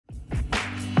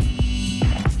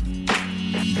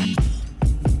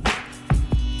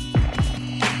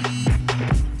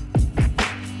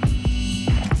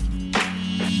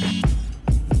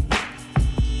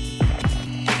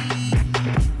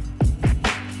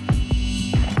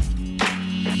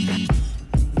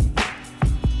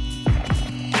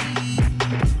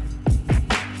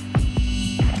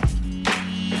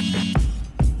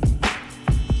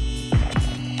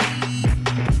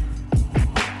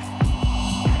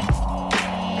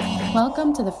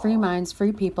Welcome to the Free Minds,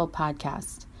 Free People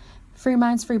podcast. Free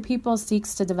Minds, Free People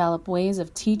seeks to develop ways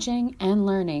of teaching and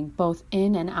learning both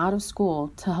in and out of school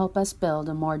to help us build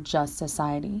a more just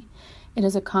society. It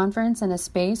is a conference and a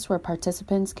space where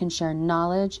participants can share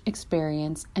knowledge,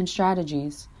 experience, and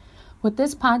strategies. With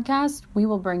this podcast, we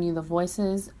will bring you the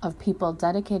voices of people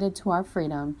dedicated to our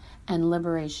freedom and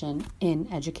liberation in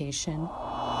education.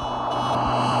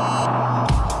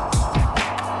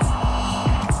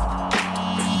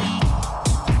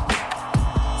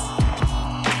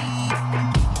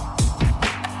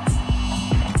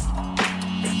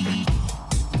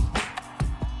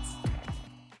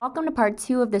 Welcome to part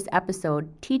 2 of this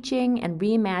episode, Teaching and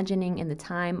Reimagining in the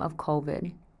Time of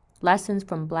COVID, Lessons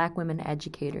from Black Women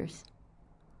Educators.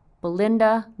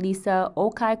 Belinda, Lisa,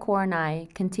 Okai-Kor, and I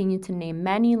continue to name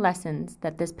many lessons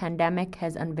that this pandemic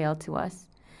has unveiled to us,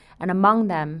 and among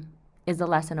them is the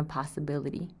lesson of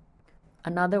possibility.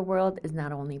 Another world is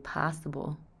not only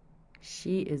possible,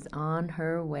 she is on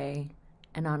her way,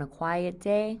 and on a quiet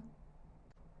day,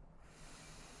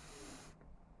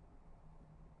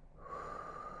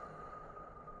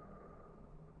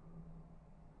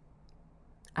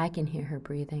 I can hear her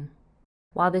breathing.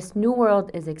 While this new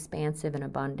world is expansive and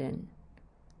abundant,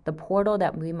 the portal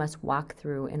that we must walk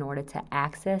through in order to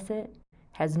access it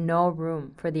has no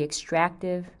room for the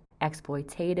extractive,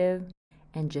 exploitative,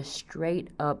 and just straight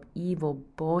up evil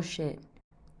bullshit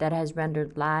that has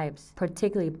rendered lives,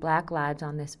 particularly Black lives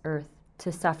on this earth,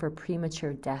 to suffer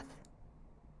premature death.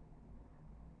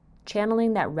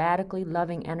 Channeling that radically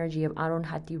loving energy of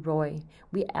Arundhati Roy,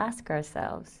 we ask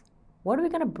ourselves, what are we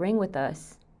going to bring with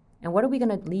us? And what are we going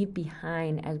to leave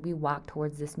behind as we walk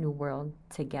towards this new world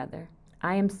together?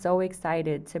 I am so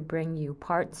excited to bring you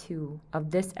part 2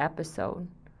 of this episode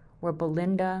where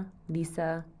Belinda,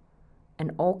 Lisa,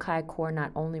 and Okai-Kor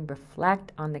not only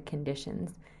reflect on the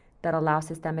conditions that allow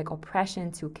systemic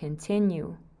oppression to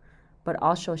continue, but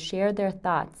also share their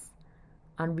thoughts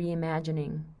on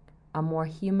reimagining a more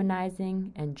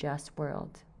humanizing and just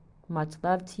world. Much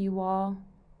love to you all.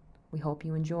 We hope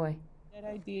you enjoy. Dead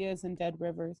ideas and dead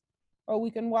rivers. Or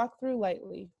we can walk through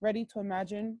lightly, ready to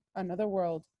imagine another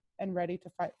world and ready to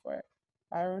fight for it.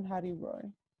 Arundhati Roy.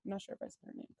 I'm not sure if I said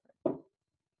her name correct.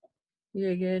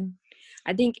 You're good.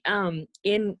 I think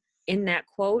in that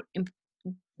quote, in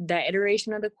that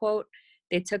iteration of the quote,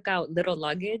 they took out little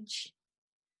luggage.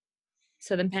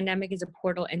 So the pandemic is a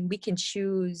portal, and we can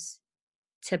choose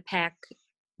to pack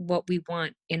what we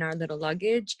want in our little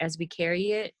luggage as we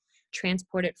carry it,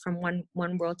 transport it from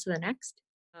one world to the next.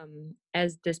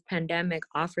 As this pandemic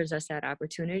offers us that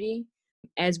opportunity,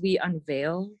 as we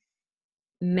unveil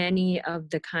many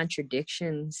of the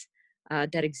contradictions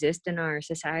that exist in our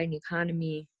society and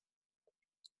economy,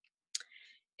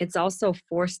 it's also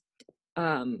forced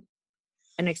an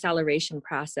acceleration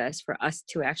process for us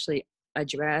to actually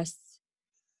address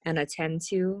and attend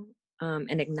to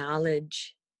and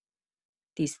acknowledge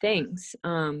these things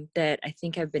that I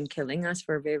think have been killing us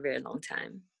for a very, very long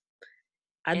time.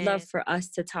 I'd love for us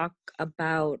to talk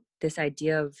about this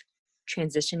idea of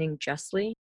transitioning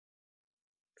justly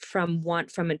from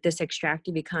this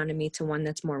extractive economy to one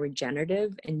that's more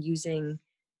regenerative, and using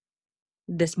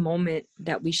this moment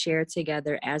that we share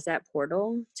together as that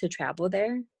portal to travel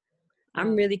there.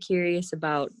 I'm really curious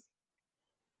about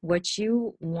what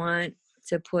you want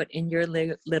to put in your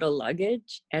little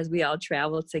luggage as we all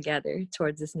travel together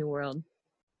towards this new world.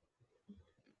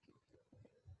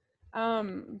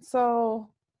 So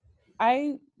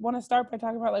I want to start by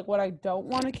talking about like what I don't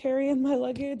want to carry in my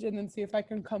luggage, and then see if I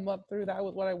can come up through that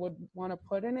with what I would want to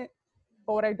put in it.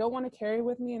 But what I don't want to carry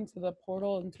with me into the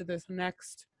portal, into this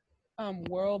next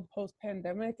world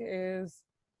post-pandemic, is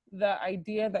the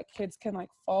idea that kids can like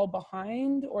fall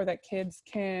behind, or that kids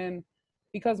can,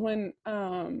 because when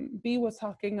B was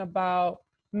talking about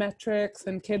metrics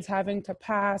and kids having to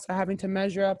pass or having to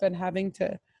measure up and having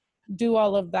to do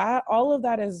all of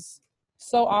that is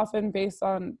so often based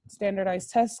on standardized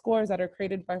test scores that are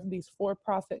created by these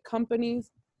for-profit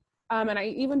companies. And I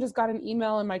even just got an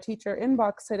email in my teacher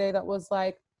inbox today that was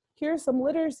like, here's some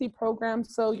literacy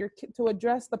programs so to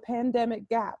address the pandemic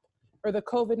gap or the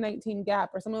COVID-19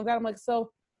 gap or something like that. I'm like,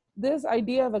 so this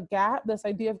idea of a gap, this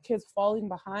idea of kids falling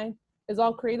behind, is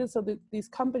all created so that these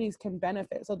companies can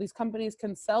benefit. So these companies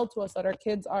can sell to us that our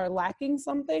kids are lacking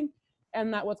something,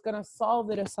 and that what's going to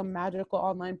solve it is some magical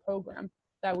online program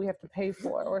that we have to pay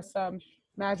for, or some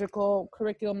magical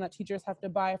curriculum that teachers have to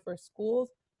buy for schools,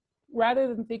 rather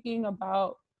than thinking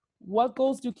about what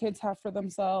goals do kids have for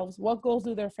themselves, what goals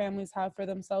do their families have for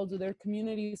themselves, do their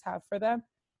communities have for them,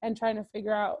 and trying to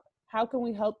figure out how can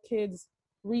we help kids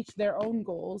reach their own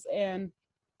goals. And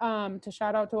to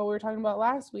shout out to what we were talking about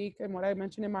last week and what I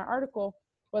mentioned in my article,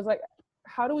 was like,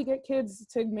 how do we get kids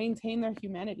to maintain their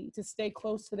humanity, to stay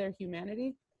close to their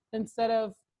humanity, instead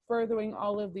of furthering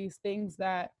all of these things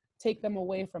that take them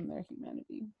away from their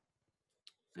humanity?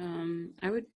 I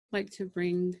would like to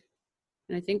bring,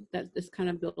 and I think that this kind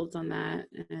of builds on that,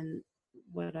 and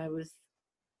what I was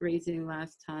raising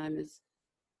last time is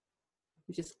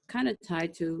just kind of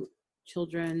tied to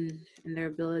children and their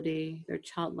ability, their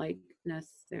childlikeness,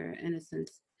 their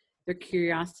innocence, their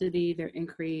curiosity, their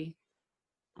inquiry,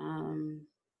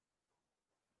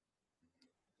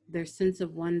 their sense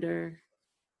of wonder.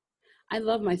 I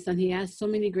love my son. He asks so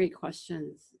many great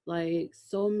questions, like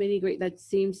so many great, that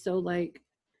seem so like,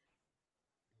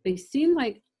 they seem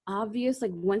like obvious,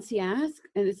 like once he asks,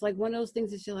 and it's like one of those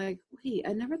things that you're like, wait,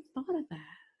 I never thought of that.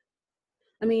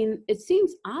 I mean, it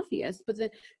seems obvious, but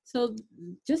then, so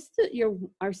just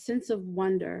our sense of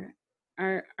wonder,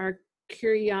 our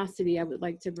curiosity, I would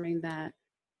like to bring that.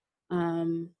 I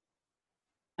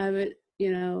would,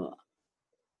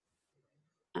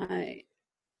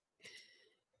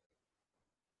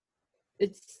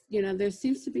 it's, there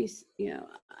seems to be,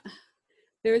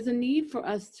 there is a need for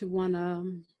us to want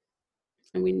to,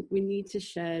 and we need to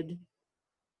shed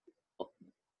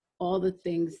all the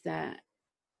things that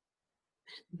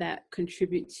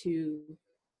contribute to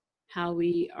how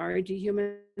we are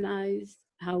dehumanized,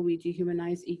 how we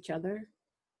dehumanize each other,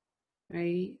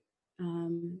 right?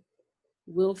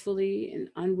 Willfully and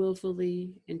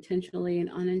unwillfully, intentionally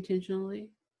and unintentionally.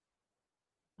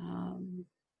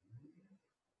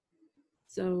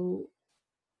 So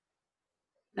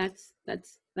that's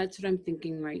what I'm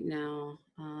thinking right now.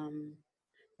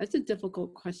 That's a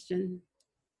difficult question,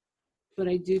 but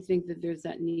I do think that there is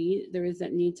that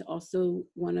need to also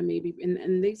want to maybe,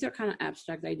 and these are kind of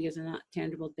abstract ideas and not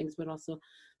tangible things, but also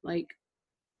like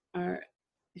our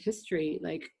history.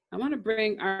 Like I want to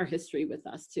bring our history with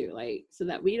us too, like so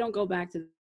that we don't go back to this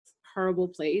horrible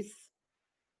place,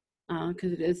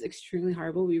 because it is extremely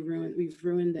horrible. We've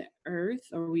ruined the earth,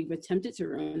 or we've attempted to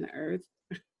ruin the earth.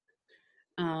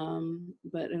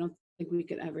 But I don't think we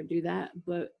could ever do that.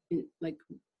 But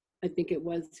I think it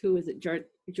was, who is it,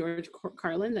 George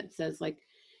Carlin, that says like,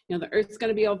 the earth's going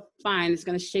to be all fine. It's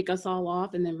going to shake us all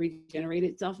off and then regenerate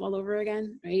itself all over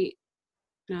again, right?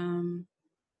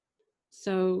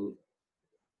 So,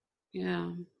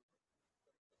 yeah.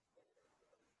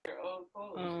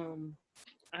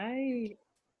 I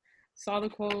saw the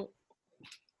quote,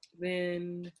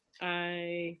 then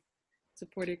I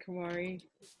supported Kamari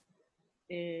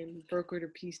and brokered a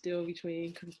peace deal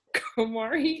between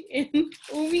Kamari and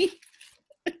Umi.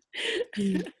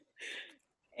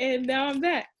 And now I'm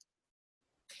back.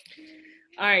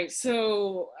 All right,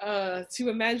 so to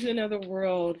imagine another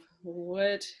world,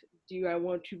 what do I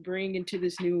want to bring into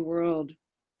this new world?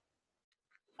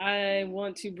 I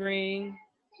want to bring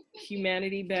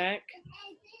humanity back.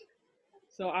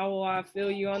 So I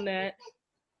feel you on that.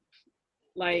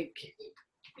 Like,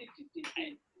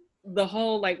 the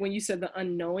whole, like when you said the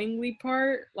unknowingly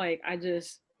part, like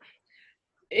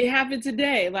it happened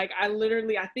today. Like I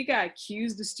think I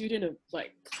accused the student of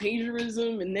like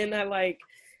plagiarism, and then a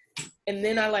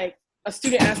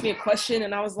student asked me a question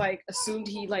and I was like, assumed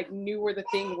he like knew where the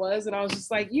thing was, and I was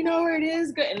just like, you know where it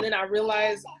is? Good. And then I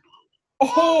realized,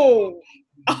 I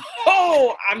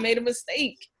made a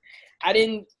mistake. I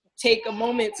didn't take a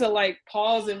moment to like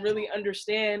pause and really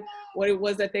understand what it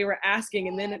was that they were asking,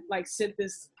 and then it like sent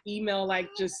this email like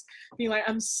just being like,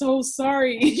 I'm so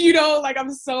sorry, like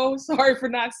I'm so sorry for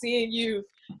not seeing you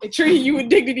and treating you with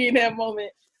dignity in that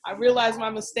moment. I realized my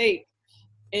mistake,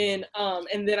 and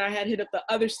then I had hit up the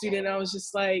other student, and I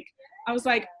was like,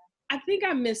 I think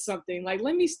I missed something. Like,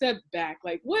 let me step back.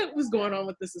 Like, what was going on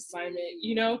with this assignment?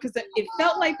 Because it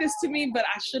felt like this to me, but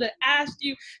I should have asked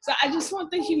you. So I just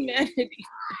want the humanity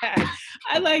back.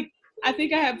 I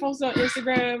think I had posted on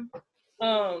Instagram,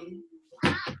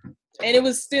 and it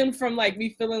was stemmed from like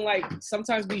me feeling like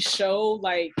sometimes we show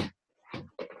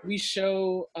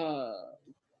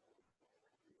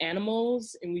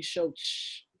animals, and we show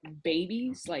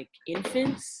babies, like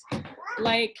infants,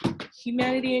 like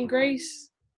humanity and grace,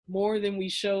 more than we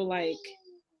show like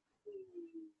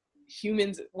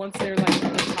humans once they're like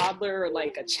a toddler or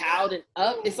like a child and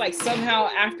up. It's like somehow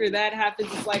after that happens,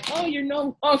 it's like, oh, you're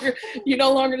no longer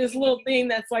this little thing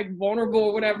that's like vulnerable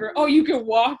or whatever. Oh, you can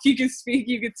walk, you can speak,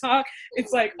 you can talk.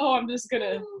 It's like, oh, I'm just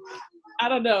gonna, I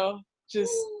don't know,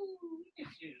 just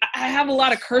I have a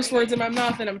lot of curse words in my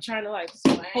mouth, and I'm trying to like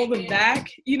hold them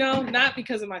back, not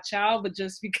because of my child, but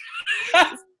just because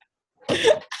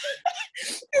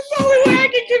it's the only way I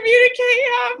can communicate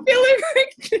how I'm feeling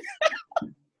right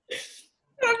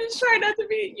now. I'm just trying not to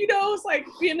be, it's like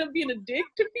being a dick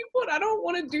to people. And I don't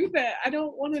want to do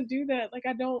that. Like,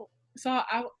 I don't. So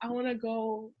I want to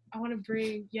go. I want to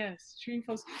bring, yes, treating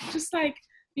folks just like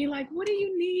being like, what do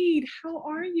you need? How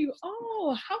are you?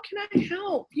 Oh, how can I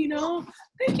help?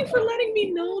 Thank you for letting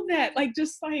me know that. Like,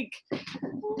 just like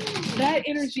that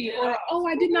energy, or, oh,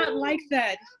 I did not like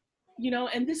that.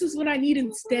 And this is what I need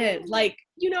instead. Like,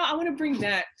 I want to bring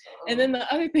that. And then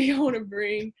the other thing I want to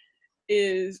bring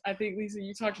is, I think, Lisa,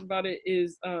 you talked about it,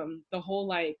 is the whole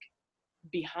like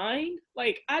behind.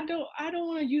 Like, I don't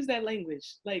want to use that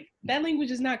language. Like, that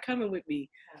language is not coming with me.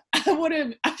 I want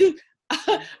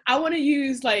to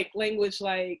use like language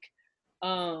like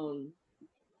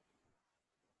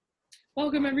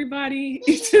welcome everybody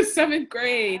to 7th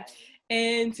grade.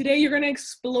 And today you're going to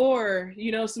explore,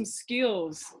 some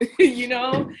skills, and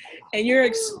you're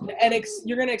going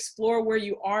to explore where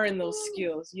you are in those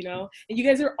skills, and you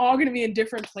guys are all going to be in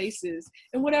different places,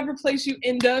 and whatever place you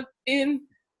end up in,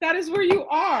 that is where you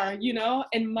are,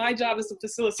 and my job is to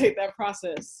facilitate that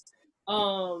process.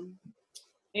 And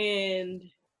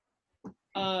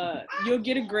you'll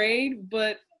get a grade,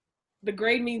 but the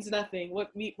grade means nothing. What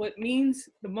means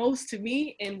the most to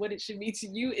me, and what it should be to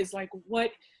you, is like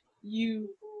what you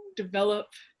develop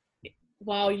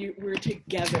while we're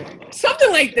together,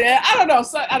 something like that. I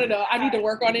don't know. I need to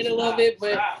work on it a little bit,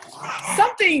 but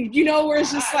something, where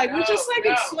it's just like we're just like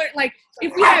explore. Like,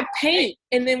 if we had paint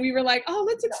and then we were like, oh,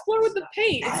 let's explore with the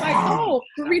paint. It's like, oh,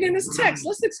 we're reading this text.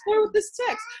 Let's explore with this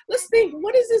text. Let's think,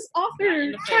 what is this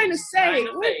author trying to say?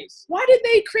 Why did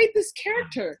they create this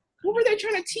character? What were they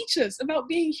trying to teach us about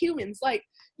being humans? Like,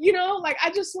 like, I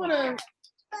just want to.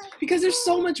 Because there's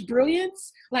so much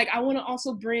brilliance, like, I want to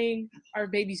also bring our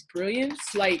baby's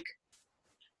brilliance, like,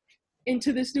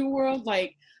 into this new world.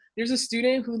 Like, there's a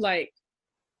student who, like,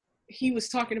 he was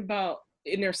talking about,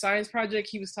 in their science project,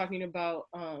 he was talking about,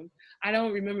 I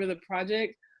don't remember the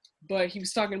project, but he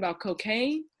was talking about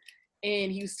cocaine,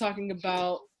 and he was talking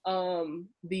about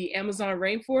the Amazon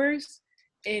rainforest,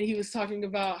 and he was talking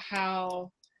about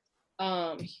how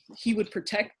he would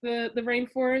protect the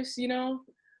rainforest,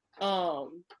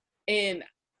 and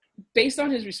based on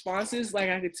his responses,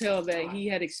 like, I could tell that he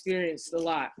had experienced a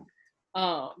lot.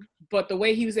 But the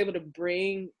way he was able to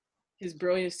bring his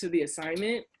brilliance to the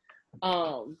assignment,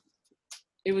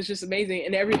 it was just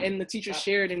amazing. And the teacher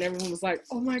shared, and everyone was like,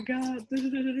 oh my God,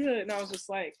 and I was just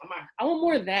like, I want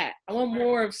more of that. I want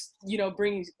more of,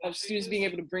 of students being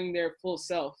able to bring their full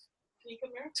self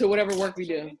to whatever work we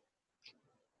do.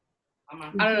 I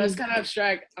don't know, it's kind of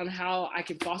abstract on how I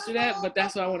can foster that, but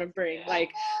that's what I want to bring. Like,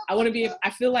 I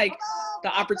feel like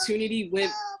the opportunity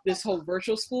with this whole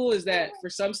virtual school is that for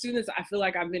some students, I feel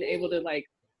like I've been able to, like,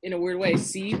 in a weird way,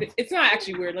 it's not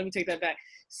actually weird, let me take that back,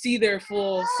 see their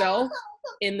full self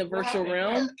in the virtual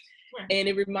realm. And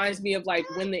it reminds me of, like,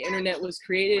 when the internet was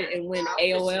created, and when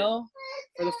AOL,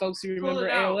 for the folks who remember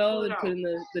AOL, and put in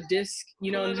the disk,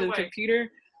 into the computer,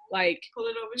 like,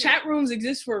 chat rooms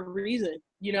exist for a reason,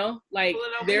 like,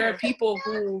 there are people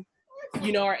who,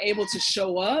 are able to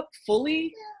show up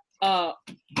fully on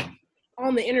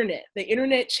the internet. The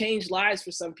internet changed lives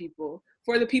for some people,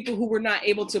 for the people who were not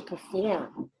able to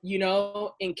perform,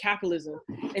 in capitalism.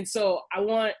 And so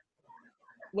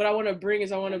what I want to bring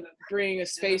is, I want to bring a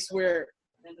space where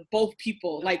both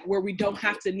people, like, where we don't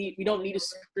need a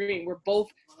screen. We're both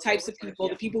types of people,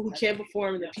 the people who can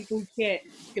perform and the people who can't,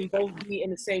 can both be in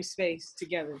the same space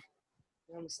together.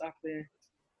 I'm gonna stop there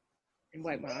and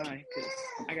wipe my eye, because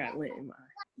I got lint in my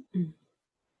eye.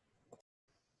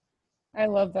 I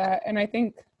love that. And I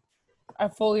think I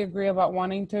fully agree about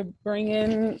wanting to bring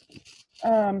in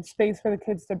space for the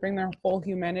kids to bring their full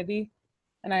humanity.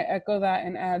 And I echo that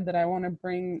and add that I want to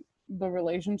bring the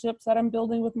relationships that I'm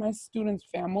building with my students'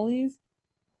 families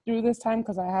through this time,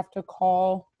 because I have to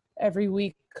call every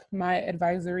week my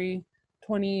advisory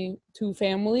 22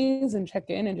 families and check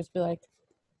in and just be like,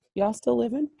 y'all still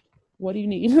living? What do you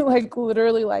need? Like,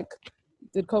 literally, like,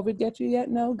 did COVID get you yet?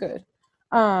 No? Good.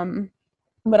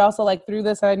 But also, like, through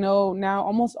this, I know now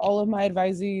almost all of my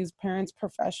advisees' parents'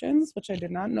 professions, which I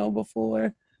did not know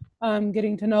before.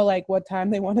 Getting to know, like, what time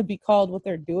they want to be called, what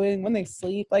they're doing, when they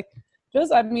sleep. Like,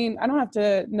 just, I mean, I don't have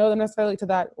to know them necessarily to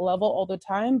that level all the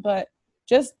time, but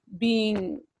just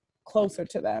being closer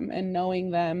to them and knowing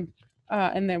them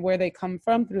and then where they come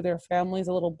from through their families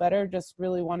a little better, just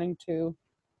really wanting to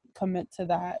commit to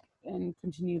that and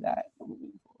continue that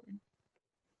moving forward.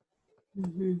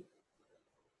 Mm-hmm.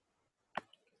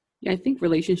 Yeah, I think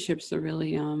relationships are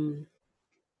really,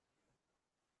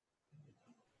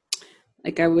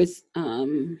 like,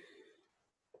 I'm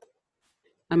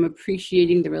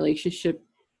appreciating the relationship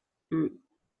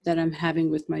that I'm having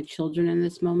with my children in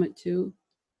this moment too,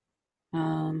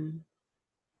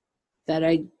 that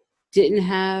I didn't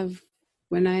have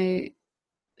when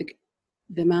like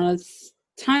the amount of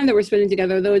time that we're spending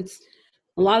together, though it's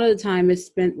a lot of the time is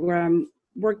spent where I'm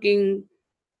working,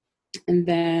 and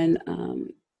then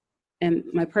and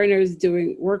my partner is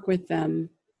doing work with them,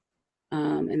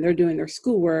 and they're doing their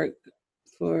schoolwork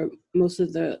for most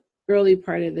of the early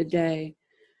part of the day.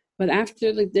 But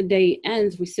after like the day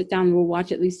ends, we sit down and we'll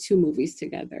watch at least 2 movies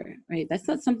together, right? That's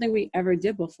not something we ever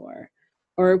did before.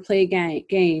 Or play a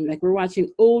game. Like we're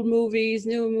watching old movies,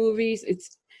 new movies.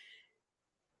 It's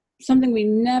something we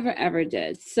never ever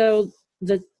did. So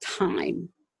the time,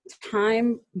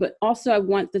 but also I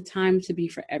want the time to be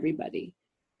for everybody.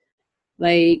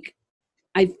 Like,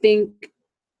 I think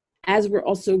as we're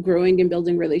also growing and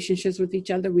building relationships with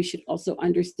each other, we should also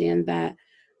understand that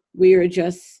we are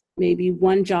just maybe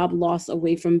one job loss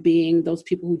away from being those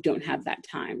people who don't have that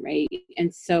time, right?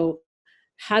 And so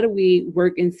how do we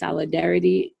work in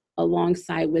solidarity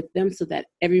alongside with them so that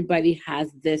everybody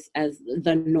has this as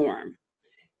the norm,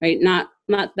 right? Not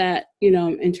that,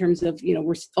 in terms of,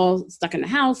 we're all stuck in the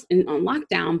house and on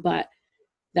lockdown, but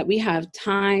that we have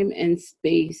time and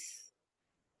space,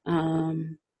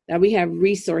 that we have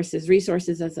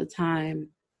resources as a time,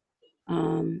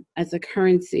 as a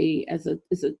currency, as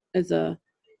a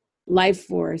life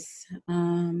force.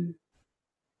 I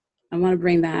want to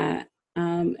bring that.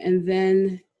 And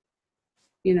then,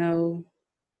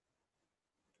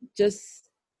 just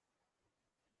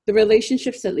the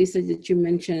relationships, at least that you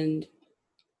mentioned,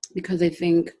 because I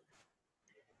think,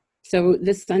 so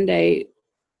this Sunday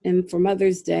and for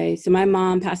Mother's Day, so my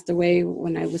mom passed away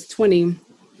when I was 20,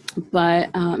 but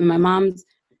my mom's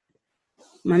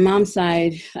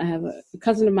side, I have a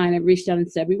cousin of mine that reached out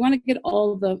and said, we want to get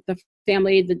all the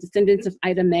family, the descendants of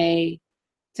Ida Mae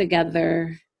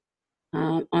together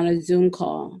on a Zoom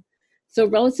call. So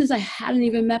relatives I hadn't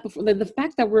even met before, the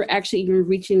fact that we're actually even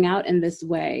reaching out in this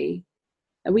way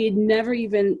that we had never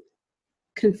even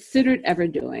considered ever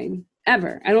doing,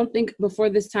 ever. I don't think before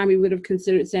this time we would have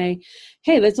considered saying,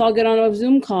 hey, let's all get on a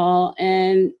Zoom call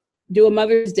and do a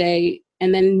Mother's Day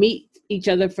and then meet each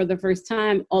other for the first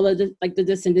time, all of the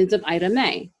descendants of Ida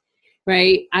Mae,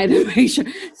 right? Ida Mae.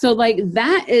 So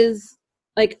that is,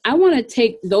 I want to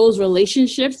take those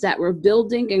relationships that we're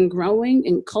building and growing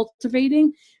and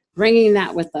cultivating, bringing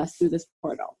that with us through this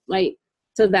portal,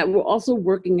 so that we're also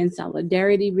working in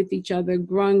solidarity with each other,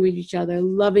 growing with each other,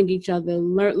 loving each other,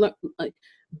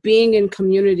 being in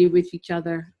community with each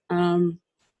other.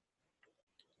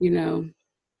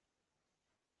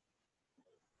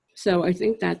 So I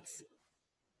think that's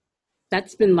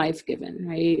been life-giving,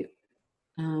 right?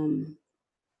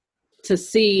 To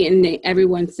see and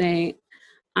everyone saying,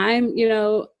 I'm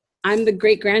the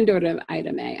great-granddaughter of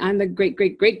Ida Mae. I'm the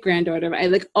great-great-great-granddaughter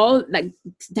of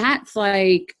that's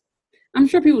I'm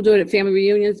sure people do it at family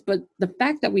reunions, but the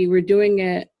fact that we were doing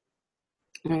it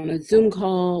on a Zoom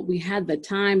call, we had the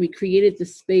time, we created the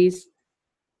space,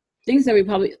 things that we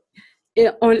probably,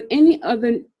 on any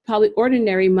other probably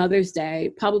ordinary Mother's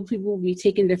Day, probably people would be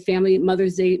taking their family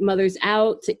mothers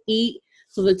out to eat,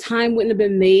 so the time wouldn't have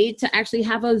been made to actually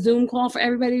have a Zoom call for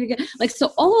everybody to get,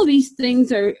 so all of these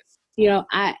things are,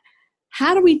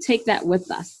 how do we take that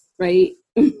with us, right?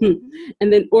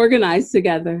 And then organize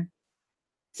together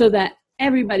so that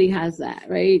everybody has that,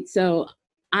 right? So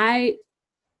and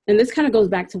this kind of goes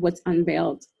back to what's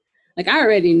unveiled. I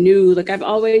already knew, I've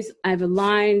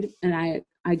aligned and I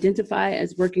identify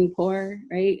as working poor,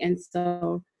 right? And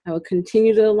so I will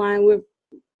continue to align with,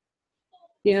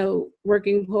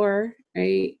 working poor,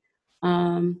 right?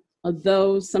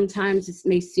 Although sometimes it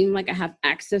may seem like I have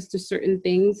access to certain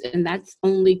things and that's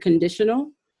only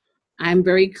conditional. I'm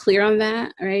very clear on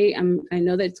that, right? I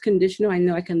know that it's conditional. I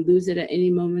know I can lose it at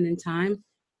any moment in time,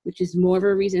 which is more of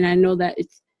a reason. I know that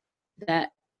it's that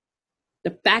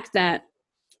the fact that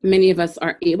many of us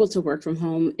are able to work from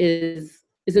home is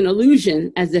an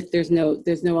illusion, as if there's no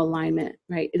alignment,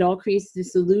 right? It all creates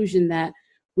this illusion that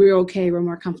we're okay, we're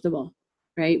more comfortable,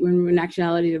 right? When in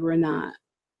actuality we're not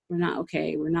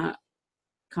okay, we're not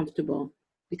comfortable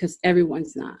because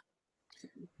everyone's not.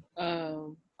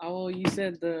 You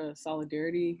said the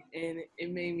solidarity, and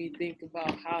it made me think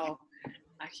about how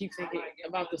I keep thinking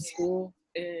about the school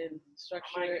and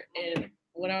structure, and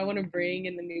what I want to bring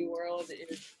in the new world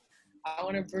is I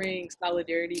want to bring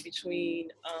solidarity between,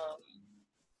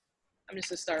 I'm just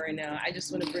going to start right now. I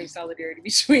just want to bring solidarity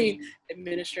between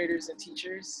administrators and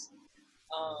teachers.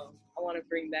 I want to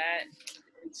bring that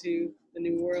into the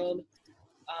new world.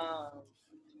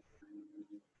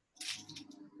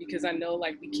 Because I know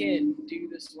we can't do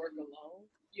this work alone.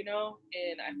 you know,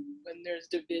 and when there's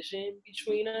division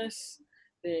between us,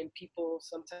 then people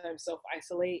sometimes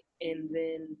self-isolate, and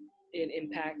then it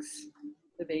impacts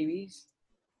the babies.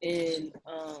 And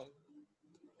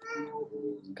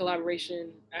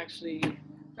collaboration actually,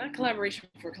 not collaboration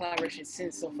for collaboration's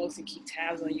sense, so folks can keep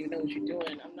tabs on you, know what you're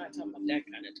doing. I'm not talking about that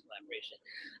kind of collaboration.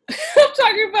 I'm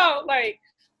talking about like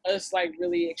us like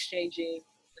really exchange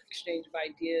of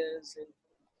ideas and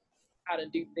how to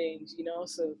do things, you know,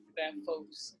 so that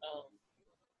folks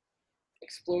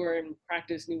explore and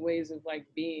practice new ways of like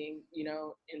being, you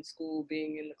know, in school,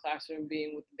 being in the classroom,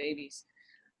 being with the babies.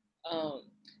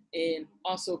 And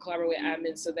also collaborate with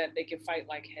admins so that they can fight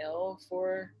like hell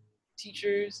for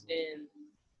teachers and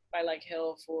fight like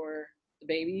hell for the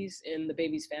babies and the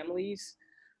babies' families.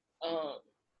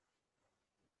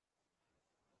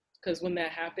 Because when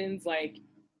that happens, like,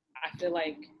 I feel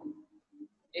like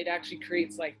it actually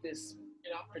creates like this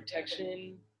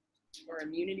protection or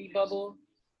immunity bubble,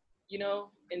 you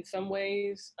know, in some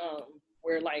ways,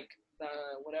 where like the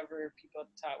whatever people at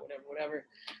the top, whatever,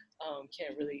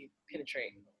 can't really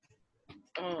penetrate.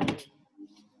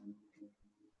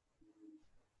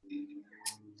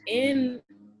 And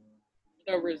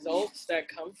the results that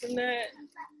come from that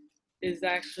is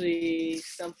actually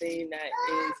something that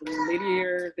is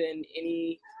linear than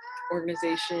any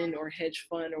organization or hedge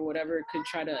fund or whatever could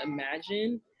try to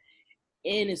imagine.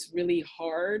 And it's really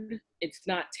hard. It's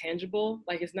not tangible.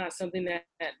 Like, it's not something that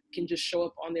can just show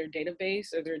up on their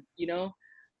database or their, you know.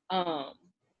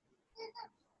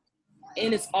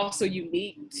 And it's also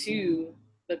unique to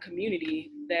the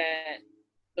community that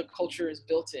the culture is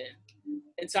built in.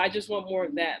 And so I just want more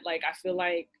of that. Like, I feel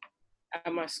like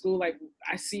at my school, like,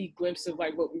 I see glimpses of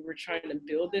like what we were trying to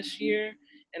build this year.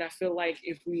 And I feel like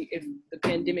if the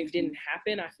pandemic didn't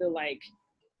happen, I feel like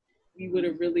we would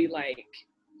have really like,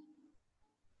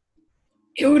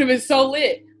 it would have been so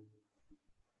lit.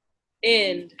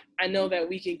 And I know that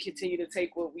we can continue to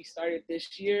take what we started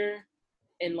this year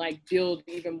and like build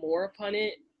even more upon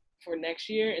it for next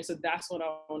year. And so that's what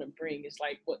I want to bring, is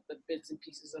like what the bits and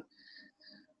pieces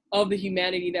of the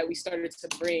humanity that we started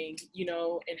to bring, you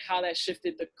know, and how that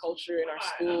shifted the culture in our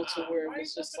school to where it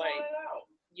was just like,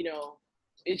 you know,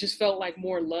 it just felt like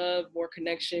more love, more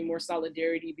connection, more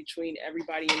solidarity between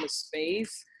everybody in the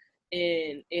space.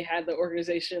 And it had the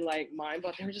organization like mind,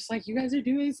 but they were just like, you guys are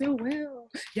doing so well.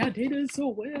 Y'all did it so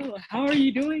well. How are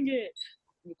you doing it?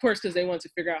 Of course, because they want to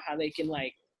figure out how they can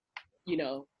like, you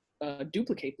know,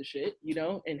 duplicate the shit, you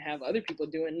know, and have other people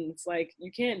do it. And it's like,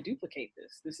 you can't duplicate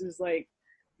this. This is like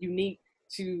unique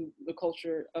to the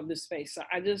culture of this space. So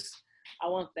I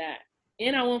want that.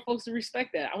 And I want folks to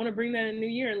respect that. I want to bring that in the new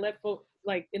year and let folks,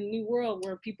 like, in a new world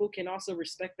where people can also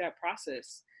respect that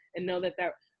process and know that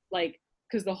like,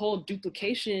 because the whole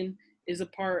duplication is a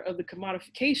part of the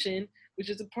commodification, which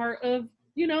is a part of,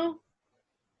 you know,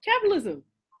 capitalism.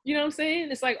 You know what I'm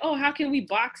saying? It's like, oh, how can we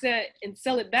box that and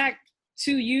sell it back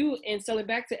to you and sell it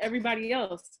back to everybody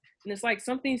else? And it's like,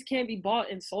 some things can't be bought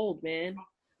and sold, man.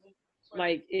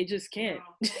 Like, it just can't.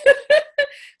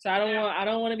 So I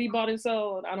don't want to be bought and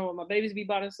sold. I don't want my babies to be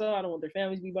bought and sold. I don't want their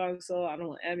families to be bought and sold. I don't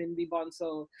want admin to be bought and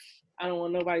sold. I don't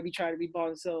want nobody to be trying to be bought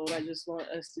and sold. I just want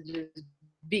us to just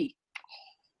be.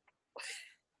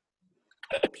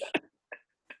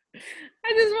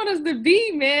 I just want us to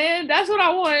be, man. That's what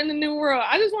I want in the new world.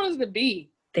 I just want us to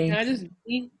be. Can I just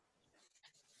be?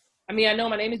 I mean, I know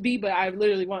my name is B, but I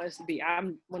literally want us to be.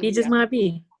 You just want to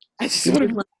be. I just want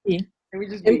to be.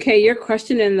 MK, your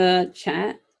question in the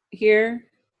chat here.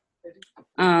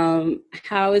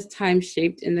 How is time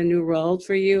shaped in the new world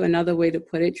for you? Another way to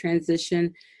put it,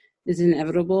 transition is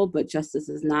inevitable, but justice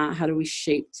is not. How do we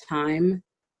shape time?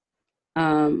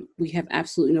 We have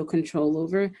absolutely no control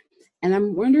over. And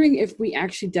I'm wondering if we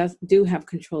actually do have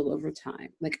control over time.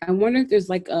 Like, I wonder if there's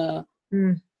like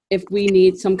if we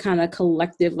need some kind of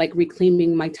collective, like,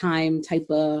 reclaiming my time type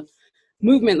of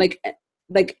movement,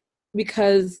 like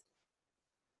because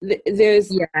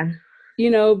there's, you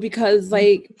know, because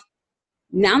like,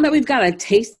 now that we've got a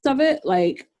taste of it,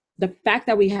 like the fact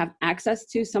that we have access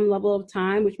to some level of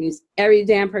time, which means every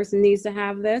damn person needs to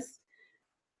have this.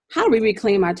 How do we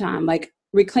reclaim our time? Like,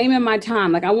 reclaiming my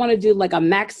time. Like, I want to do like a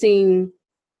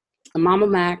Mama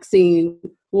Maxine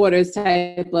Waters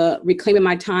type of reclaiming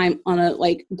my time on a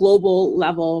like global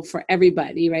level for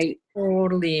everybody, right?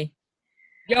 Totally.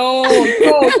 Yo,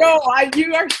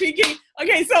 you are speaking.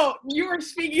 Okay, so you are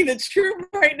speaking the truth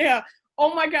right now.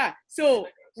 Oh my God. So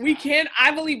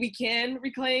I believe we can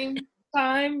reclaim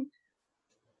time.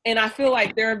 And I feel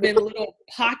like there have been little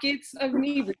pockets of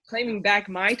me reclaiming back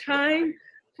my time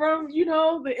from, you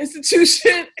know, the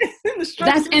institution.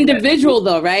 That's individual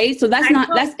though, right? So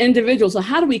that's individual. So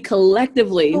how do we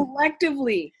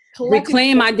collectively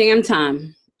reclaim our damn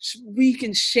time? We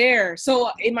can share. So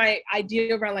in my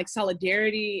idea around like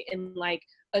solidarity and like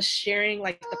us sharing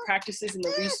like the practices and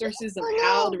the resources of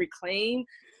how to reclaim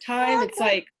time, it's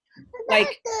like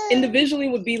individually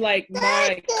would be like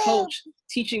my coach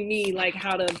teaching me like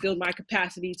how to build my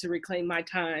capacity to reclaim my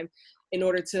time in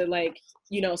order to like,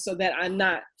 you know, so that I'm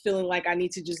not feeling like I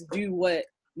need to just do what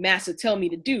Massa tell me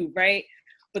to do, right?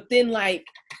 But then like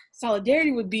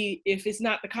solidarity would be if it's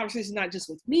not, the conversation not just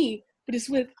with me, but it's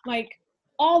with like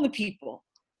all the people,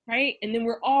 right? And then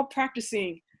we're all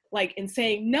practicing like and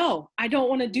saying, no, I don't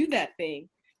want to do that thing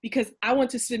because I want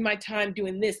to spend my time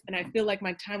doing this. And I feel like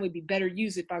my time would be better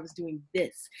used if I was doing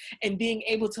this. And being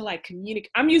able to like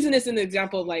communicate. I'm using this in the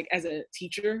example of like as a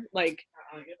teacher, like,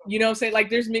 you know what I'm saying? Like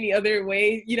there's many other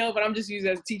ways, you know, but I'm just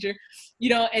using it as a teacher, you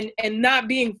know, and not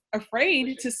being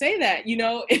afraid to say that, you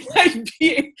know, and like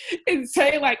being and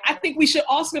say like, I think we should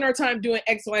all spend our time doing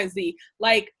X, Y, and Z.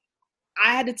 Like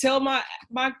I had to tell my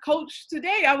coach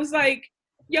today, I was like,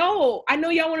 yo, I know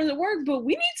y'all wanted to work, but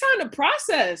we need time to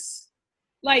process.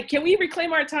 Like, can we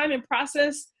reclaim our time and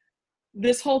process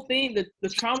this whole thing, the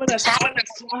trauma that's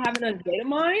having a data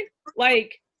mine?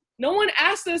 Like, no one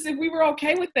asked us if we were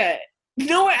okay with that.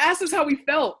 No one asked us how we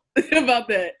felt about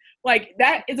that. Like,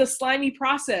 that is a slimy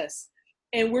process,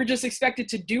 and we're just expected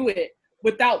to do it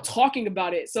without talking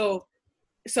about it. So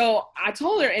I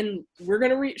told her, and we're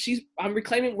gonna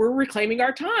we're reclaiming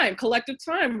our time, collective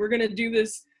time. We're gonna do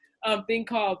this thing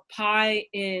called Pie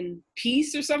in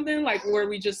Peace or something, like where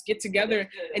we just get together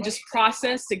and just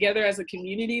process together as a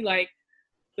community, like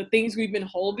the things we've been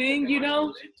holding, you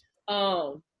know.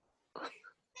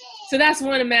 So that's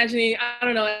one imagining. I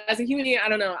don't know. As a human being, I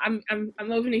don't know. I'm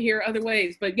open to hear other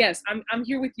ways, but yes, I'm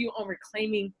here with you on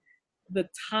reclaiming the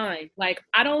time. Like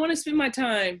I don't want to spend my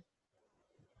time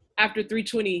after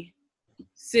 3:20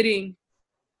 sitting,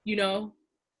 you know,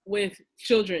 with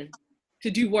children to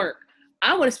do work.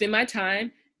 I want to spend my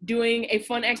time doing a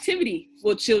fun activity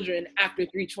with children after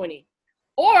 3:20.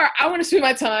 Or I want to spend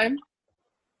my time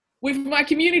with my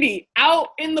community out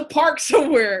in the park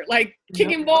somewhere, like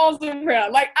kicking balls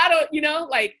around. Like, I don't, you know,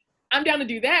 like I'm down to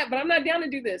do that, but I'm not down to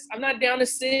do this. I'm not down to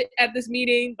sit at this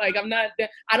meeting. Like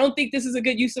I don't think this is a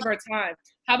good use of our time.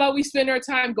 How about we spend our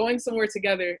time going somewhere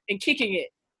together and kicking it?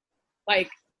 Like,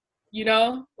 you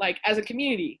know, like as a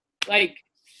community, like,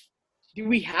 do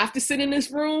we have to sit in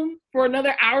this room for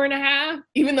another hour and a half,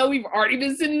 even though we've already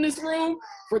been sitting in this room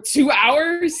for 2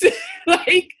 hours,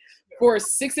 like for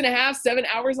 6.5, 7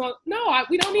 hours on? No,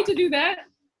 we don't need to do that.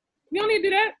 We don't need to do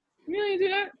that. We don't need to do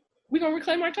that. We're going to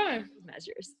reclaim our time.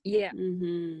 Measures. Yeah.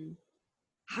 Mm-hmm.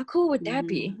 How cool would that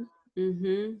be?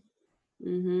 Mm-hmm.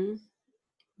 Mm-hmm.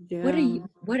 Yeah.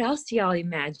 What else do y'all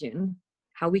imagine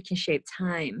how we can shape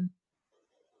time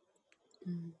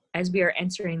as we are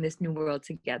entering this new world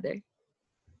together?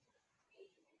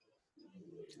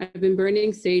 I've been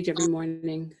burning sage every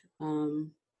morning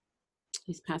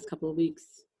these past couple of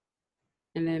weeks,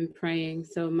 and then praying.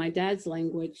 So my dad's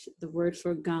language, the word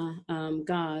for God,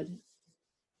 my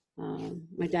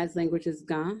dad's language is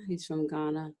Ga. He's from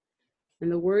Ghana,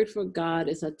 and the word for God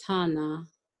is Atana.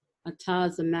 Ata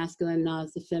is the masculine, Na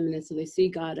is the feminine. So they see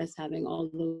God as having all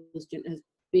those as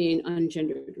being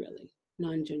ungendered, really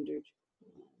non-gendered,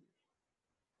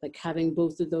 like having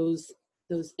both of those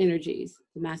energies,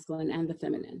 the masculine and the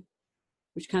feminine,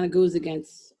 which kind of goes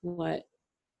against what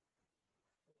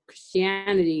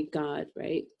Christianity God,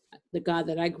 right? The God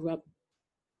that I grew up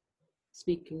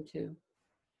speaking to.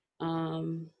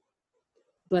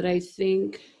 But I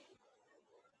think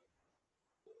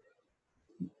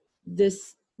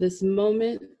this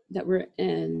moment that we're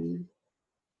in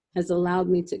has allowed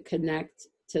me to connect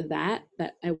to that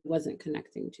I wasn't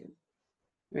connecting to,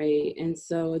 right? And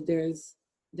so there's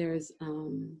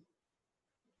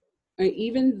or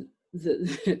even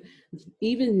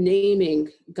even naming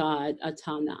God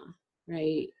Atana,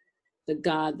 right? The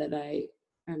God that I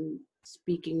am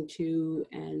speaking to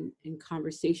and in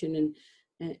conversation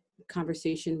and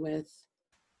conversation with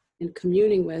and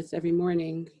communing with every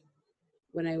morning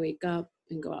when I wake up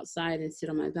and go outside and sit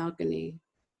on my balcony.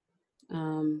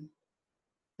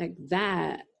 Like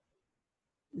that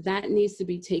needs to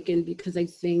be taken, because I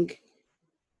think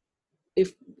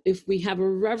if we have a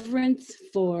reverence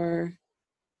for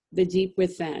the deep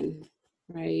within,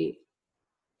 right?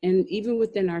 And even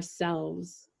within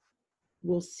ourselves,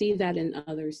 we'll see that in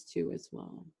others too as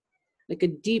well. Like a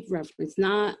deep reverence,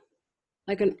 not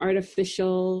like an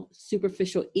artificial,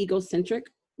 superficial, egocentric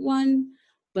one,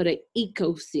 but an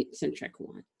ecocentric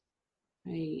one,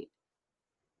 right?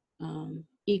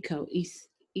 ECO,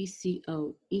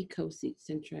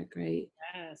 eco-centric, right?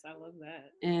 Yes, I love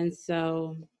that. And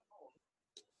so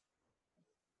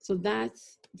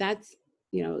that's,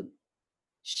 you know,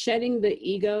 shedding the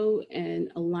ego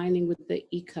and aligning with the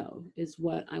eco is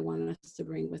what I want us to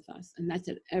bring with us. And that's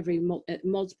at at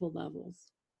multiple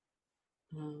levels.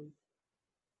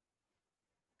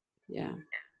 Yeah.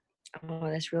 Oh,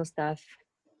 that's real stuff.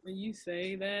 When you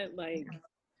say that, like,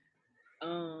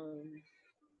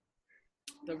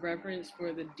 the reverence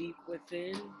for the deep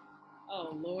within.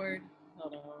 Oh Lord,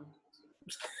 hold on.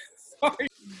 Sorry.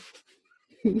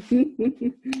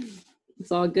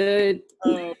 It's all good.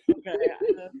 Oh,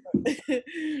 okay.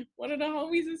 One of the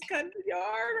homies is cutting the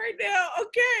yard right now.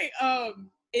 Okay.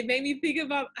 It made me think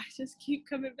about. I just keep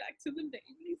coming back to the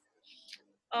babies.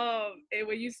 And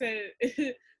when you said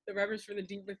the reverence for the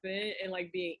deep within and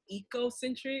like being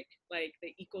ecocentric, like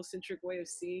the ecocentric way of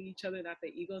seeing each other, not the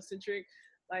egocentric,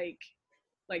 like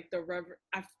the reverence.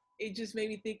 It just made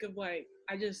me think of like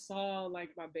I just saw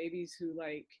like my babies who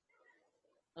like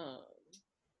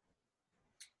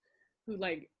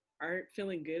aren't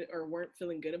feeling good or weren't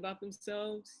feeling good about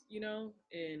themselves, you know,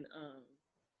 and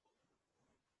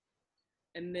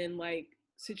then like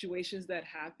situations that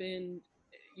happened,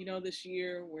 you know, this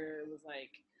year where it was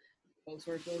like folks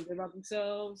weren't feeling good about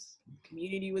themselves,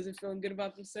 community wasn't feeling good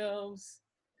about themselves,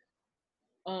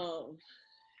 and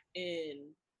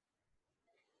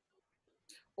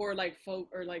or like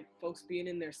folks being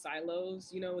in their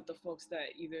silos, you know, with the folks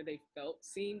that either they felt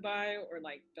seen by or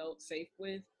like felt safe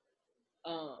with.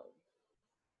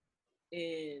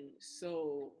 And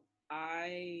so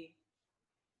I'm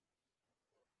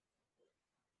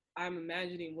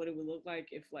imagining what it would look like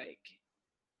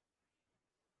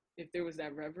if there was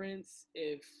that reverence,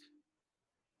 if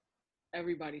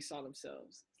everybody saw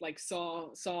themselves, like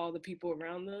saw the people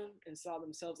around them and saw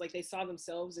themselves, like they saw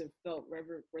themselves and felt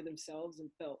reverent for themselves and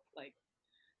felt like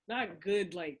not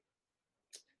good, like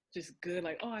just good,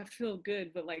 like, oh, I feel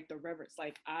good, but like the reverence,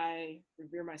 like I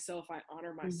revere myself, I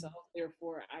honor myself,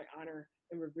 therefore I honor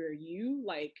and revere you.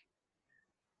 Like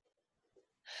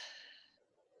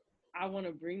I want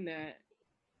to bring that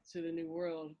to the new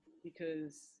world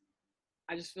because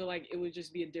I just feel like it would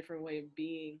just be a different way of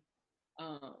being.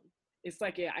 It's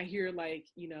like, yeah, I hear like,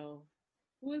 you know,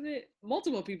 who was it?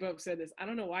 Multiple people have said this. I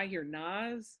don't know why I hear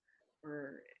Nas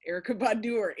or Erykah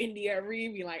Badu or India Arie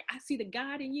be like, I see the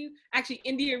God in you. Actually,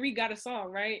 India Arie got a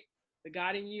song, right? The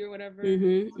God in you or whatever. God in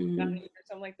you or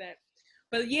something like that.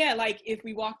 But yeah, like if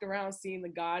we walked around seeing the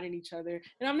God in each other,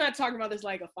 and I'm not talking about this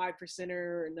like a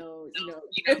 5%er or no, you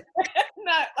know,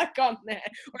 not like on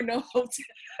that or no hotel,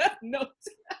 no,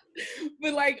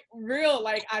 but like real,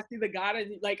 like I see the God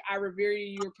in, like I revere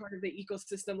you, you're part of the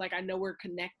ecosystem, like I know we're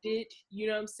connected, you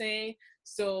know what I'm saying?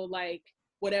 So like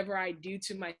whatever I do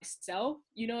to myself,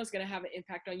 you know, is going to have an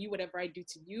impact on you. Whatever I do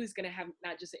to you is going to have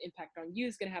not just an impact on you,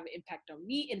 it's going to have an impact on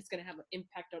me, and it's going to have an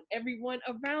impact on everyone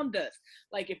around us.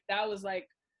 Like if that was like,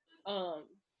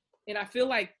 and I feel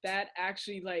like that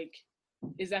actually like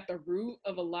is at the root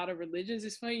of a lot of religions.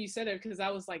 It's funny you said that because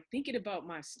I was like thinking about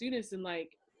my students and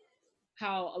like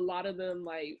how a lot of them,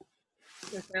 like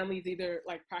their families either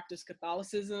like practice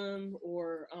Catholicism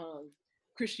or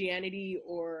Christianity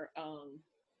or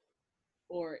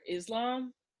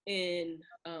Islam. And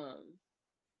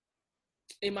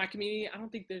in my community, I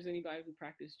don't think there's anybody who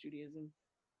practiced Judaism.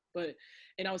 But,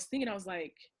 and I was thinking, I was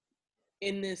like,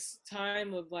 in this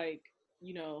time of like,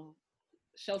 you know,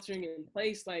 sheltering in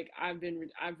place, like I've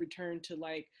returned to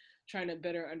like trying to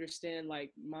better understand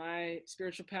like my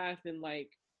spiritual path and like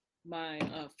my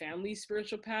family's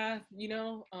spiritual path, you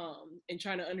know, and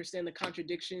trying to understand the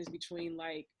contradictions between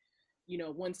like, you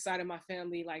know, one side of my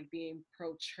family like being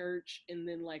pro-church and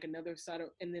then like another side of,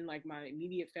 and then like my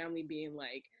immediate family being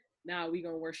like, nah, we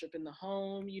gonna worship in the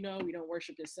home, you know, we don't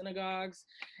worship in synagogues.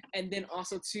 And then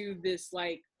also to this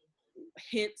like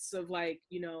hints of like,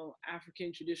 you know,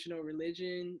 African traditional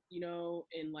religion, you know,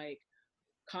 and like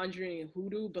conjuring and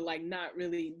hoodoo, but like not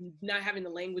having the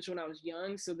language when I was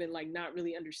young, so then like not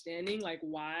really understanding like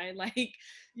why, like,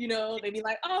 you know, they'd be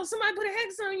like, oh, somebody put a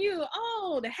hex on you,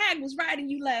 oh, the hag was riding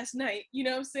you last night, you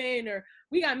know what I'm saying, or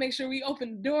we gotta make sure we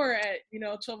open the door at, you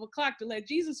know, 12 o'clock to let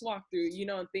Jesus walk through, you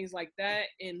know, and things like that.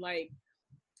 And like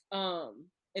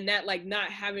and that like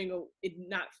not having it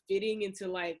not fitting into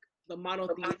like the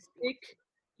monotheistic,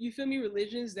 you feel me,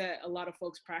 religions that a lot of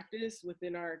folks practice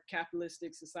within our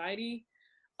capitalistic society.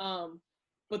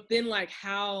 But then like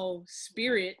how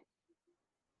spirit,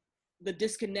 the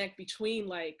disconnect between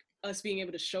like us being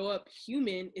able to show up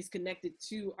human is connected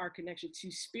to our connection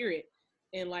to spirit.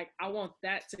 And like I want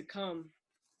that to come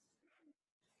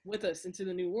with us into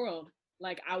the new world.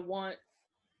 Like I want,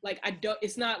 like I don't,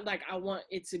 it's not like I want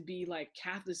it to be like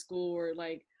Catholic school or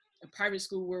like a private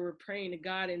school where we're praying to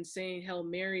God and saying Hail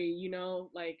Mary, you know,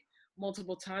 like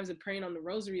multiple times and praying on the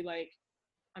rosary. Like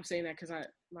I'm saying that because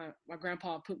my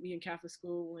grandpa put me in Catholic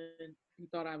school when he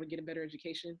thought I would get a better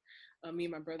education, me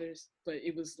and my brothers, but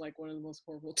it was like one of the most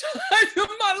horrible times of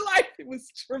my life. It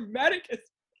was traumatic as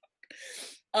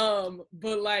but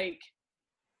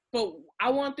I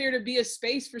want there to be a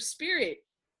space for spirit,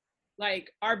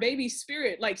 like our baby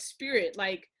spirit, like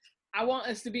I want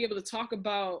us to be able to talk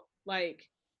about like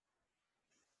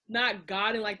not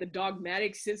God in like the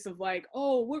dogmatic sense of like,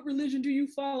 oh, what religion do you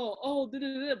follow? Oh, da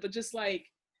da da, but just like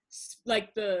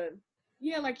the,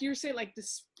 yeah, like you're saying, like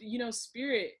this, you know,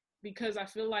 spirit, because I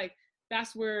feel like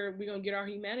that's where we're gonna get our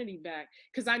humanity back.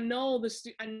 Because I know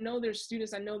I know there's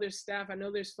students, I know there's staff, I know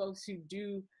there's folks who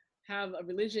do have a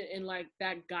religion and like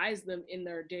that guides them in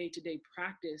their day-to-day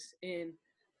practice. And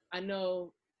I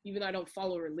know, even though I don't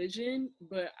follow religion,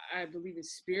 but I believe in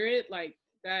spirit, like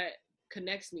that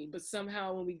connects me. But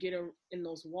somehow when we get in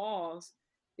those walls,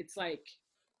 it's like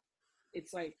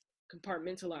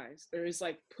compartmentalized, or it's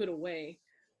like put away.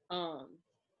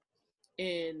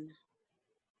 And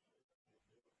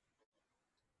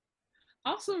I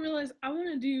also realized I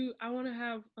want to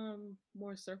have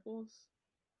more circles.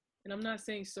 And I'm not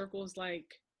saying circles like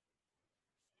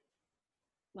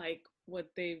what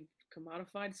they've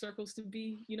commodified circles to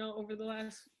be, you know, over the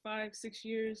last 5-6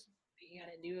 years. You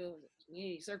gotta do a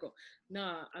community circle.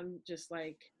 Nah, I'm just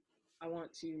like, I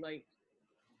want to like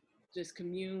just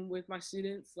commune with my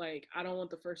students. Like I don't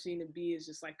want the first thing to be is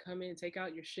just like come in, take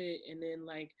out your shit, and then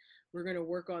like we're gonna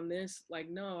work on this. Like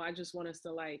no, I just want us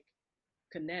to like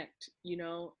connect, you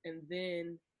know, and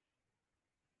then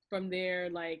from there,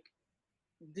 like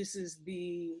this is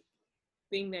the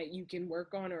thing that you can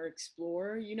work on or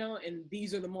explore, you know, and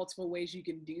these are the multiple ways you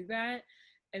can do that.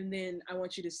 And then I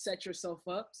want you to set yourself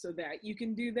up so that you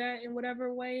can do that in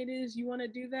whatever way it is you want to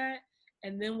do that.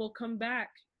 And then we'll come back,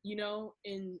 you know,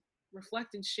 and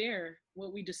reflect and share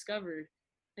what we discovered.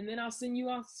 And then I'll send you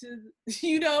off to,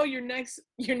 you know, your next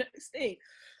thing.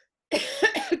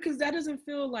 Because that doesn't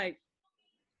feel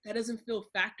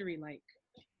factory like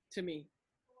to me,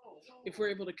 if we're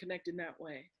able to connect in that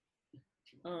way.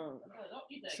 So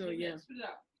yeah.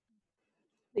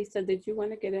 Lisa, did you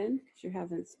want to get in? Because you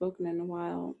haven't spoken in a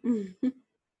while.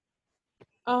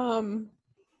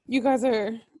 You guys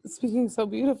are speaking so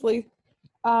beautifully.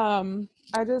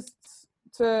 I just,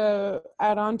 to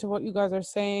add on to what you guys are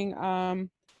saying, I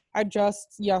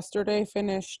just yesterday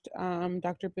finished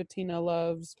Dr. Bettina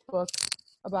Love's book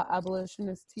about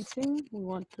abolitionist teaching. We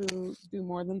want to do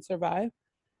more than survive.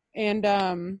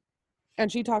 And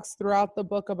she talks throughout the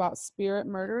book about spirit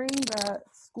murdering that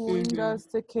schooling does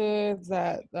to kids,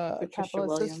 that the Patricia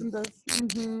capitalist system does.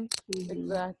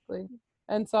 Exactly.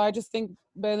 And so I just think,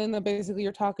 but then basically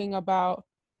you're talking about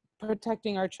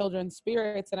protecting our children's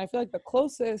spirits. And I feel like the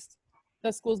closest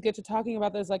that schools get to talking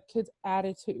about this, like kids'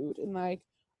 attitude and like,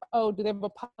 oh, do they have a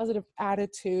positive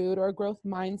attitude or a growth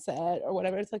mindset or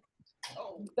whatever? It's like,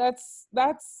 that's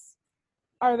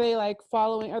are they like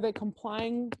following, are they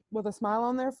complying with a smile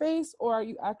on their face, or are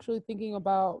you actually thinking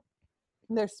about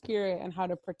their spirit and how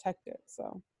to protect it?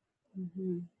 So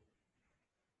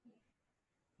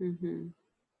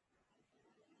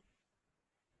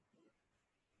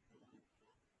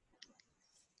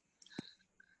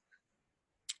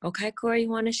Okay, Corey, you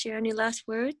want to share any last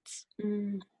words?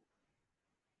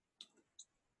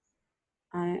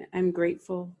 I'm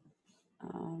grateful.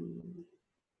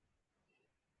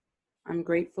 I'm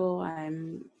grateful.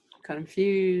 I'm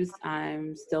confused.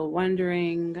 I'm still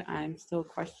wondering. I'm still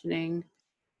questioning.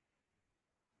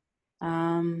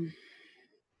 I'm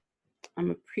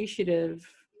appreciative.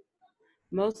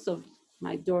 Most of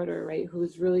my daughter, right,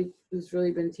 who's really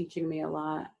been teaching me a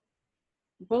lot.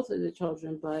 Both of the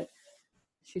children, but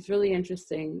she's really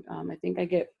interesting. I think I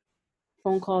get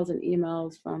phone calls and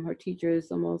emails from her teachers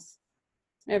almost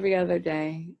every other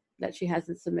day that she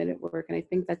hasn't submitted work, and I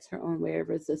think that's her own way of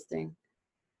resisting.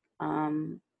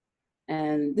 And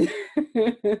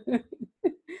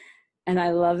and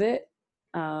I love it,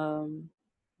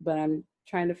 but I'm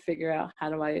trying to figure out how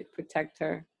do I protect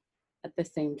her at the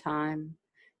same time.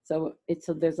 So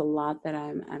there's a lot that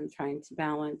I'm trying to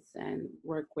balance and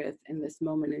work with in this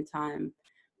moment in time,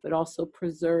 but also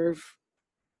preserve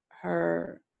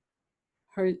her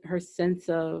sense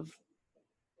of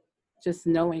just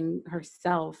knowing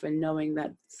herself and knowing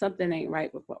that something ain't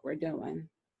right with what we're doing.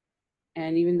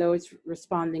 And even though it's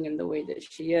responding in the way that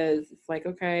she is, it's like,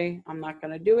 okay, I'm not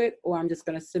going to do it, or I'm just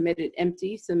going to submit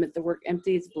the work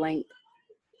empty, it's blank.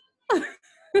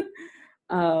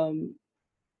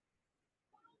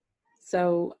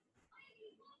 So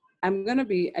I think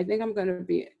I'm going to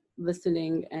be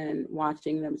listening and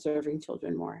watching and observing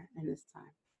children more in this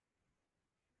time.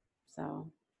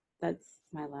 So that's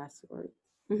my last word.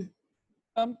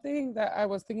 Something that I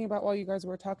was thinking about while you guys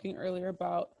were talking earlier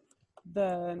about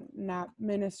the nap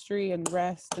ministry and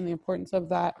rest and the importance of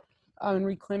that and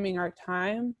reclaiming our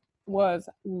time was,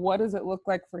 what does it look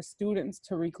like for students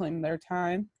to reclaim their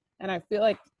time? And I feel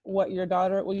like what you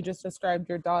just described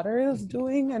your daughter is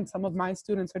doing, and some of my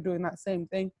students are doing that same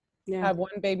thing. Yeah. I have one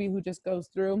baby who just goes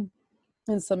through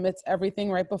and submits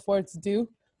everything right before it's due,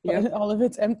 but all of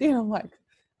it's empty. And I'm like,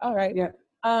 all right. Yeah.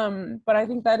 But I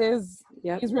think that is,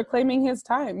 he's reclaiming his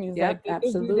time. He's like, get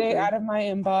this due date out of my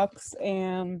inbox,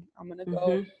 and I'm gonna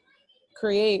go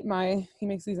create he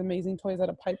makes these amazing toys out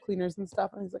of pipe cleaners and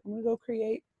stuff, and he's like, I'm gonna go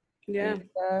create. Yeah. And,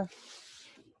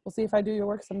 we'll see if I do your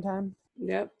work sometime.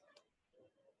 Yep.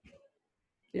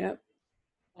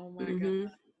 Oh my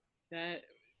God.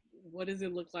 What does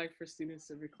it look like for students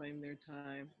to reclaim their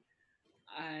time?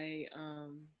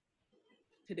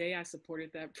 Today I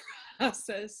supported that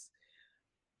process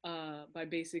by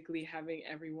basically having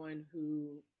everyone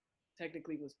who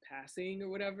technically was passing or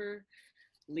whatever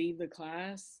leave the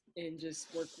class and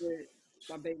just work with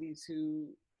my babies who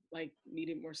like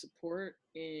needed more support.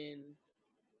 And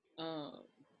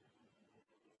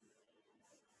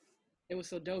it was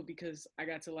so dope because I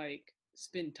got to like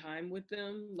spend time with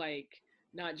them, like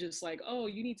not just like, oh,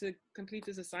 you need to complete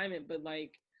this assignment, but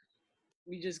like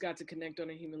we just got to connect on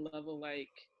a human level,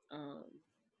 like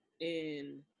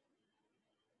and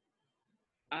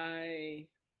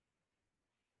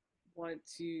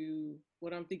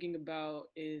what I'm thinking about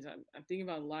is I'm thinking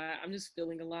about a lot. I'm just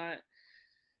feeling a lot.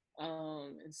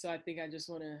 And so I think I just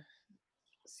want to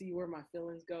see where my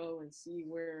feelings go and see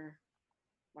where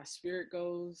my spirit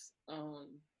goes.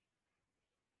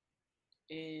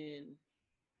 And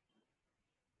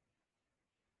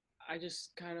I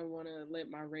just kind of want to let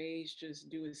my rage just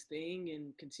do its thing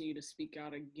and continue to speak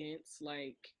out against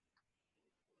like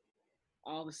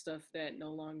all the stuff that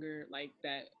no longer, like,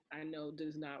 that I know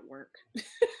does not work.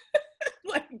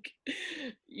 Like,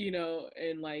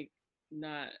 and like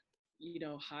not,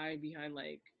 hide behind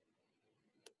like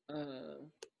a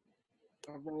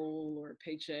role or a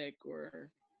paycheck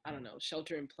or I don't know,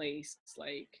 shelter in place,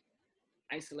 like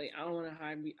isolate. I don't want to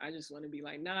hide. I just want to be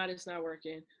like, nah, it's not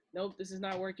working. Nope, this is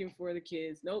not working for the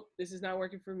kids. Nope, this is not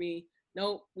working for me.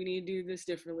 Nope, we need to do this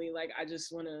differently. Like, I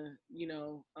just want to,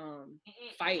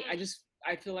 fight.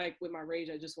 I feel like with my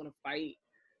rage, I just want to fight.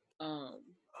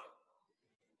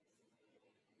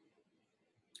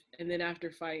 And then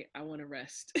after fight, I want to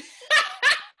rest.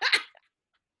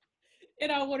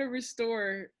 And I want to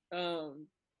restore. And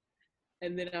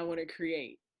then I want to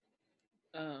create.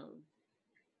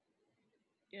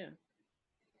 Yeah.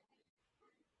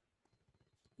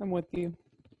 I'm with you.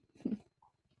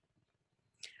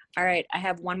 All right, I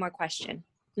have one more question.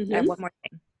 I have one more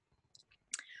thing.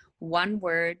 One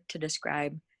word to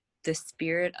describe the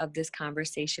spirit of this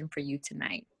conversation for you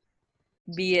tonight.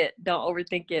 Be it, don't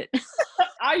overthink it.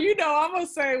 I'm gonna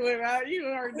say what you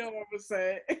already know what I'm gonna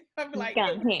say. I'm like,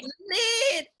 it was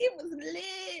lit. It was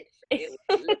lit. It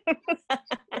was lit.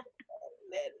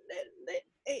 Lit.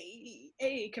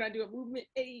 Hey, can I do a movement?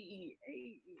 Hey.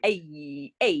 A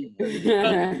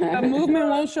movement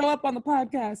won't show up on the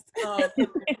podcast.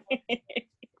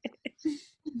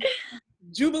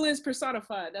 Jubilance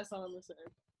personified. That's all I'm gonna say.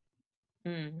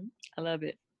 I love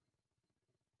it.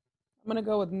 I'm gonna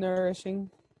go with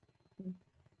nourishing.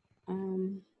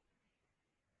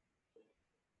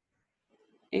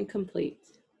 Incomplete.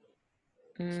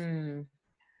 All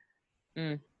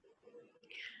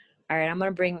right, I'm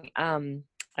gonna bring I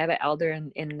have an elder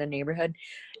in the neighborhood.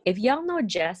 If y'all know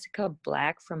Jessica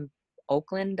Black from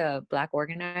Oakland, the Black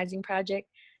Organizing Project,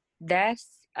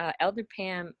 that's Elder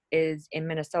Pam is in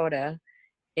Minnesota,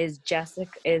 is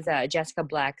Jessica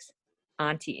Black's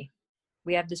auntie.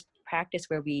 We have this practice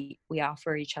where we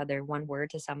offer each other one word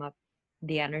to sum up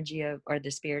the energy of or the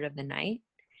spirit of the night.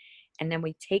 And then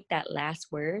we take that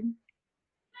last word.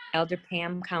 Elder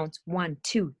Pam counts 1,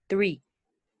 2, 3.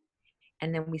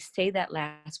 And then we say that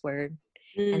last word.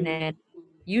 And then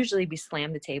usually we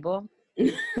slam the table.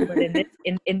 But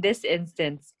in this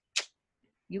instance,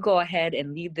 you go ahead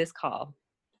and lead this call.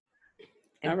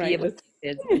 And all right.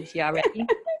 Y'all ready?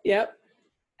 Yep.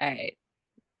 All right.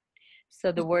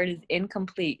 So the word is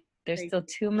incomplete. There's still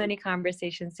too many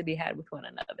conversations to be had with one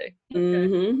another.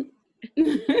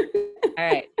 All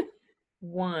right.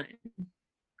 1,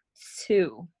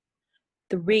 2,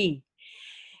 3.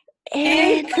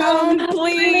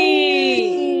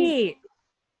 Incomplete.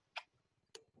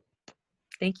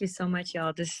 Thank you so much,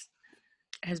 y'all.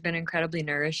 has been incredibly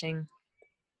nourishing.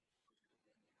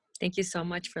 Thank you so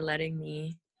much for letting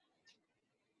me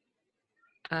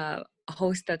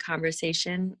host the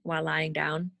conversation while lying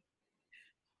down.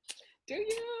 Do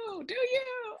you?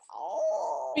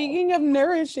 Oh. Speaking of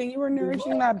nourishing, you were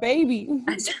nourishing that baby.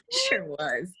 I sure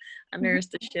was. I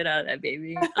nourished the shit out of that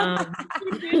baby.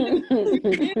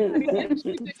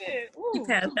 He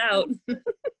passed out.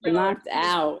 Knocked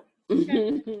out.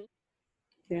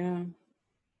 Yeah.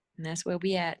 And that's where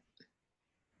we at.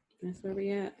 That's where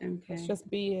we at. Okay. Let's just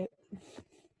be it.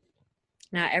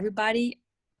 Now, everybody,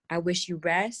 I wish you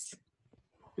rest.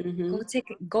 Mm-hmm.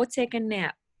 Go take a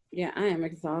nap. Yeah, I am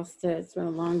exhausted. It's been a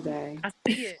long day. I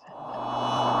see it.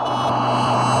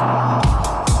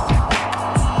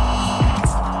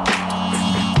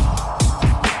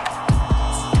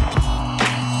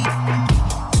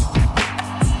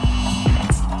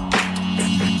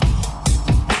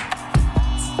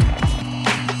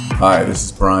 Hi, this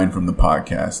is Brian from the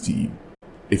podcast team.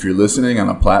 If you're listening on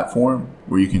a platform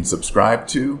where you can subscribe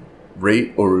to,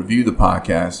 rate, or review the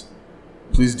podcast,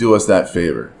 please do us that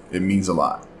favor. It means a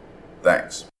lot.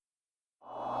 Thanks.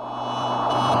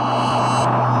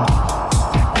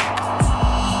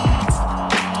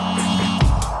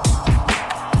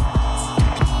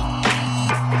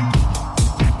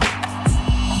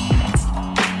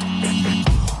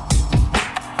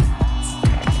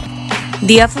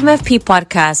 The FMFP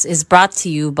podcast is brought to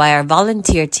you by our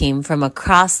volunteer team from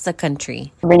across the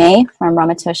country. Renee from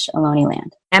Ramaytush Ohlone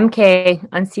Land. MK,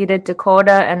 unceded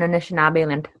Dakota and Anishinaabe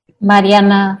land.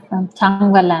 Mariana from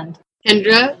Tongva Land.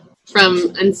 Kendra from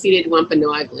unceded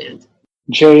Wampanoag land.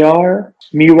 JR,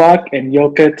 Miwok and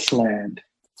Yokets land.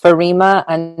 Farima,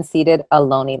 unceded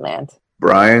Ohlone land.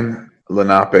 Brian,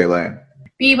 Lenape land.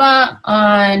 Biba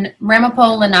on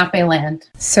Ramapo Lenape land.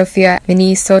 Sophia,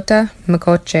 Minnesota,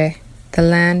 Makoche, the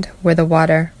land where the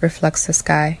water reflects the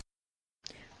sky.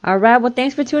 All right, well,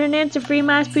 thanks for tuning in to Free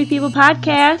Minds, Free People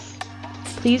podcast.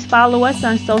 Please follow us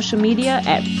on social media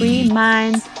at Free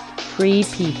Minds, Free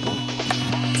People.